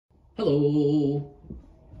Hello!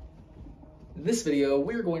 In this video,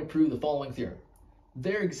 we're going to prove the following theorem.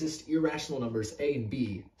 There exist irrational numbers a and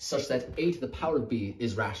b such that a to the power of b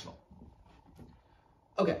is rational.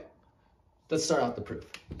 Okay, let's start out the proof.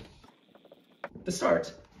 To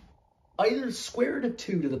start, either square root of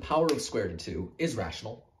 2 to the power of square root of 2 is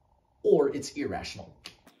rational, or it's irrational.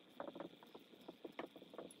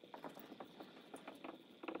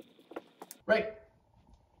 Right?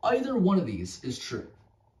 Either one of these is true.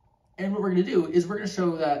 And what we're going to do is we're going to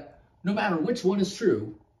show that no matter which one is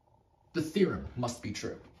true, the theorem must be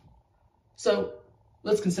true. So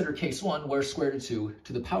let's consider case 1 where square root of 2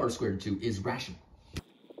 to the power of square root of 2 is rational.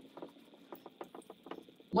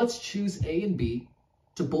 Let's choose a and b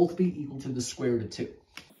to both be equal to the square root of 2.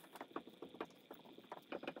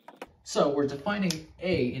 So we're defining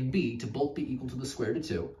a and b to both be equal to the square root of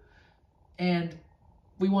 2, and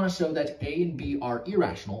we want to show that a and b are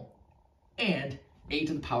irrational, and a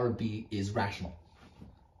to the power of b is rational.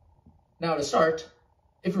 Now to start,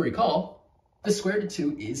 if we recall, the square root of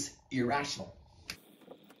 2 is irrational.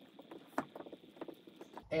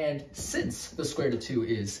 And since the square root of 2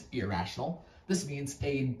 is irrational, this means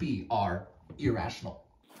a and b are irrational.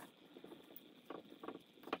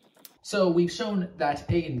 So we've shown that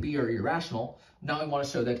a and b are irrational. Now we want to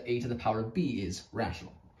show that a to the power of b is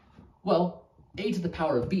rational. Well, a to the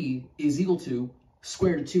power of b is equal to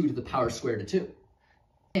square root of 2 to the power of square root of 2.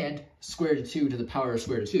 And square root of 2 to the power of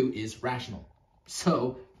square root of 2 is rational.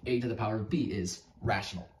 So a to the power of b is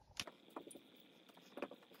rational.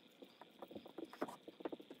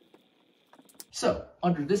 So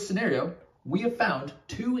under this scenario, we have found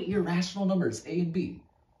two irrational numbers a and b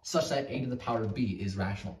such that a to the power of b is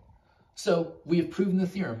rational. So we have proven the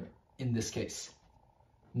theorem in this case.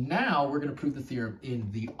 Now we're going to prove the theorem in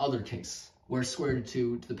the other case, where square root of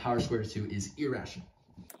 2 to the power of square root of 2 is irrational.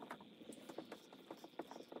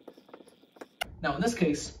 Now in this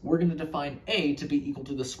case, we're going to define a to be equal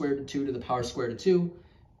to the square root of 2 to the power of square root of 2,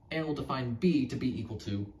 and we'll define b to be equal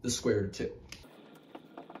to the square root of 2.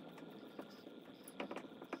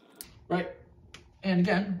 Right? And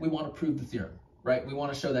again, we want to prove the theorem, right? We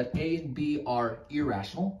want to show that a and b are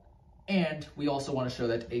irrational, and we also want to show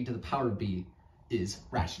that a to the power of b is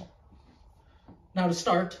rational. Now to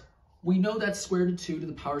start, we know that square root of 2 to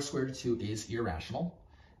the power of square root of 2 is irrational,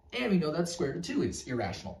 and we know that square root of 2 is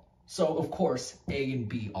irrational. So of course, a and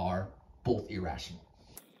b are both irrational.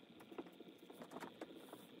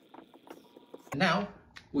 Now,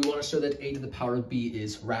 we want to show that a to the power of b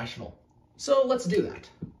is rational. So let's do that.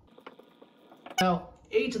 Now,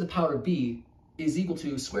 a to the power of b is equal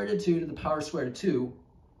to square root of 2 to the power of square root of 2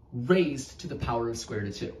 raised to the power of square root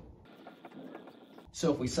of 2.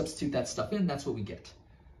 So if we substitute that stuff in, that's what we get.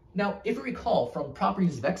 Now, if you recall from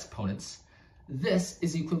properties of exponents, this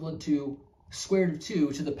is equivalent to square root of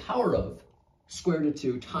 2 to the power of square root of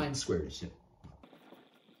 2 times square root of 2.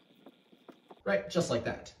 Right, just like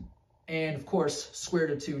that. And of course, square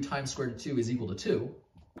root of 2 times square root of 2 is equal to 2.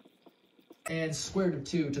 And square root of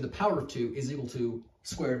 2 to the power of 2 is equal to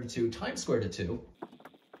square root of 2 times square root of 2.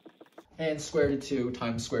 And square root of 2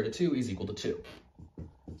 times square root of 2 is equal to 2.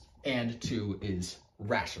 And 2 is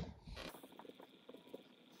rational.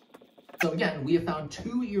 So again, we have found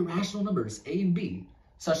two irrational numbers, a and b,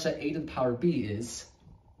 such that a to the power of b is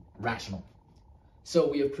rational. So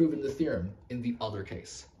we have proven the theorem in the other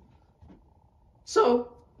case.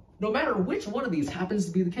 So no matter which one of these happens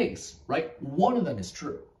to be the case, right, one of them is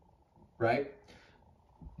true, right?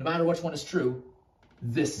 No matter which one is true,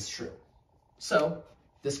 this is true. So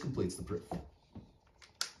this completes the proof.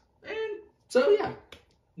 And so yeah,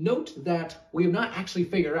 note that we have not actually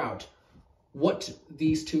figured out what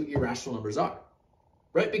these two irrational numbers are.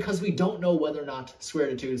 Right? Because we don't know whether or not square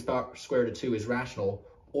root of 2 to the power square root of 2 is rational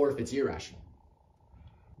or if it's irrational.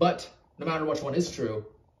 But no matter which one is true,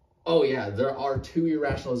 oh yeah, there are two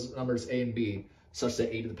irrational numbers a and b such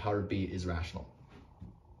that a to the power of b is rational.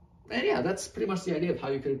 And yeah, that's pretty much the idea of how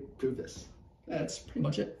you could prove this. That's pretty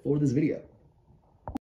much it for this video.